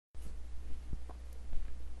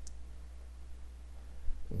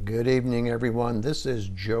Good evening, everyone. This is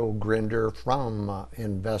Joe Grinder from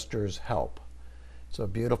Investors Help. It's a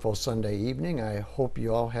beautiful Sunday evening. I hope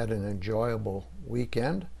you all had an enjoyable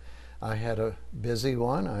weekend. I had a busy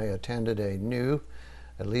one. I attended a new,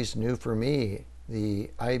 at least new for me, the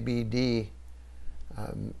IBD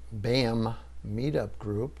BAM meetup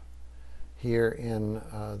group here in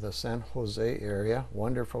the San Jose area.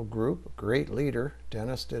 Wonderful group, great leader.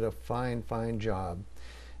 Dennis did a fine job.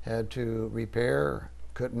 Had to repair,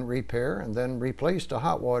 couldn't repair, and then replaced a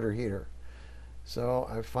hot water heater. So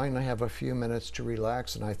I finally have a few minutes to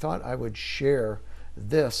relax, and I thought I would share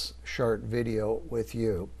this short video with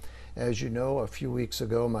you. As you know, a few weeks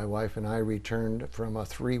ago, my wife and I returned from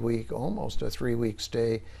almost a three-week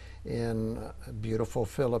stay in beautiful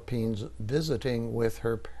Philippines, visiting with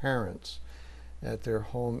her parents at their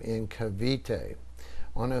home in Cavite.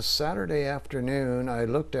 On a Saturday afternoon, I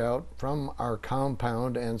looked out from our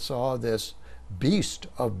compound and saw this beast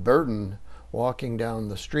of burden walking down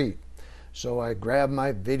the street. So I grabbed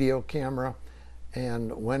my video camera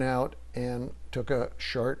and went out and took a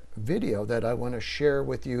short video that I want to share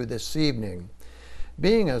with you this evening.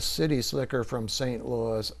 Being a city slicker from St.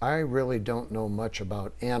 Louis, I really don't know much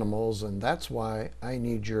about animals, and that's why I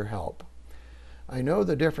need your help. I know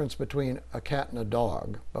the difference between a cat and a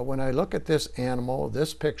dog, but when I look at this animal,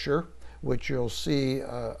 this picture, which you'll see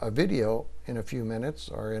a video in a few minutes,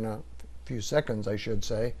 or in a few seconds I should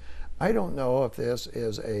say, I don't know if this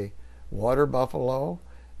is a water buffalo,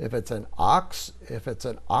 if it's an ox, if it's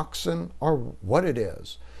an oxen, or what it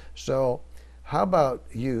is. So how about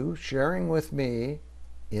you sharing with me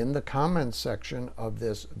in the comments section of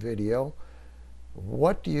this video,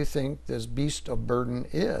 what do you think this beast of burden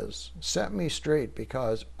is? Set me straight,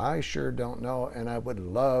 because I sure don't know, and I would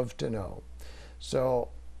love to know. So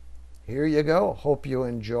here you go. Hope you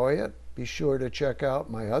enjoy it. Be sure to check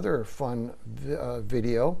out my other fun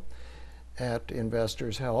video at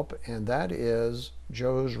Investors Help, and that is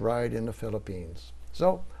Joe's Ride in the Philippines.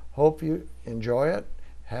 So hope you enjoy it.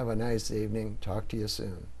 Have a nice evening. Talk to you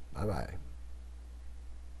soon. Bye-bye.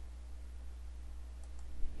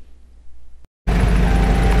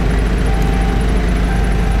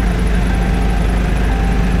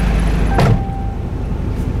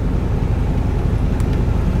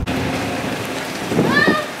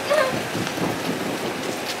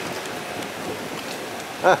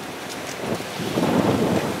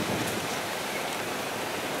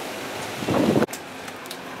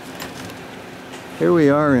 Here we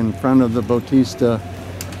are in front of the Bautista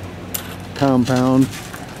compound,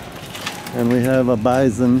 and we have a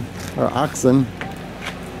bison or oxen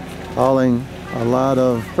hauling a lot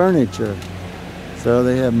of furniture. So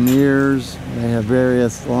they have mirrors, they have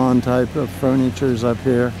various lawn type of furnitures up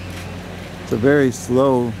here. It's a very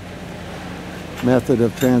slow method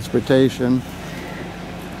of transportation.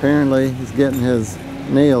 Apparently he's getting his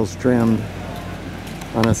nails trimmed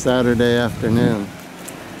on a Saturday afternoon.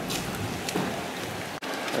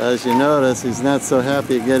 As you notice, he's not so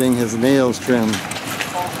happy getting his nails trimmed.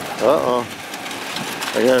 Uh-oh.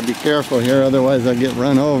 I gotta be careful here, otherwise I'll get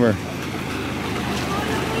run over.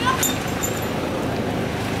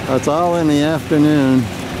 It's all in the afternoon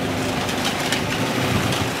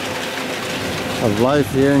of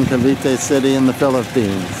life here in Cavite City in the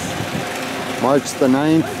Philippines. March the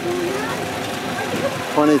 9th,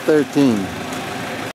 2013.